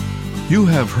You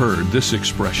have heard this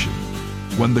expression,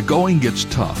 when the going gets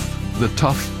tough, the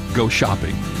tough go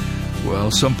shopping. Well,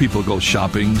 some people go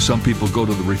shopping, some people go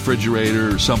to the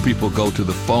refrigerator, some people go to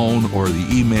the phone or the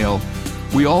email.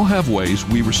 We all have ways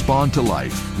we respond to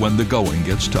life when the going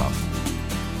gets tough.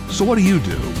 So what do you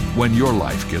do when your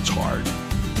life gets hard?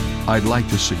 I'd like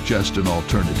to suggest an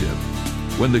alternative.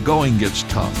 When the going gets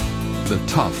tough, the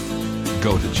tough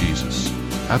go to Jesus.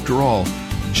 After all,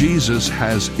 Jesus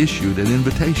has issued an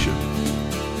invitation.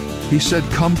 He said,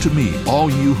 "Come to me, all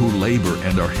you who labor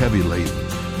and are heavy laden,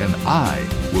 and I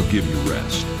will give you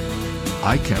rest."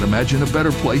 I can't imagine a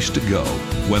better place to go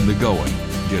when the going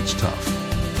gets tough.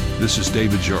 This is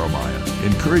David Jeremiah,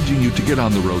 encouraging you to get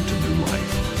on the road to new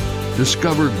life.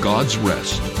 Discover God's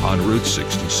rest on Route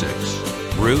 66.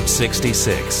 Route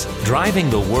 66, driving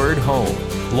the word home.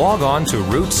 Log on to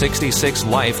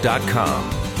Route66Life.com.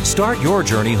 Start your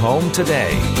journey home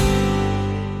today.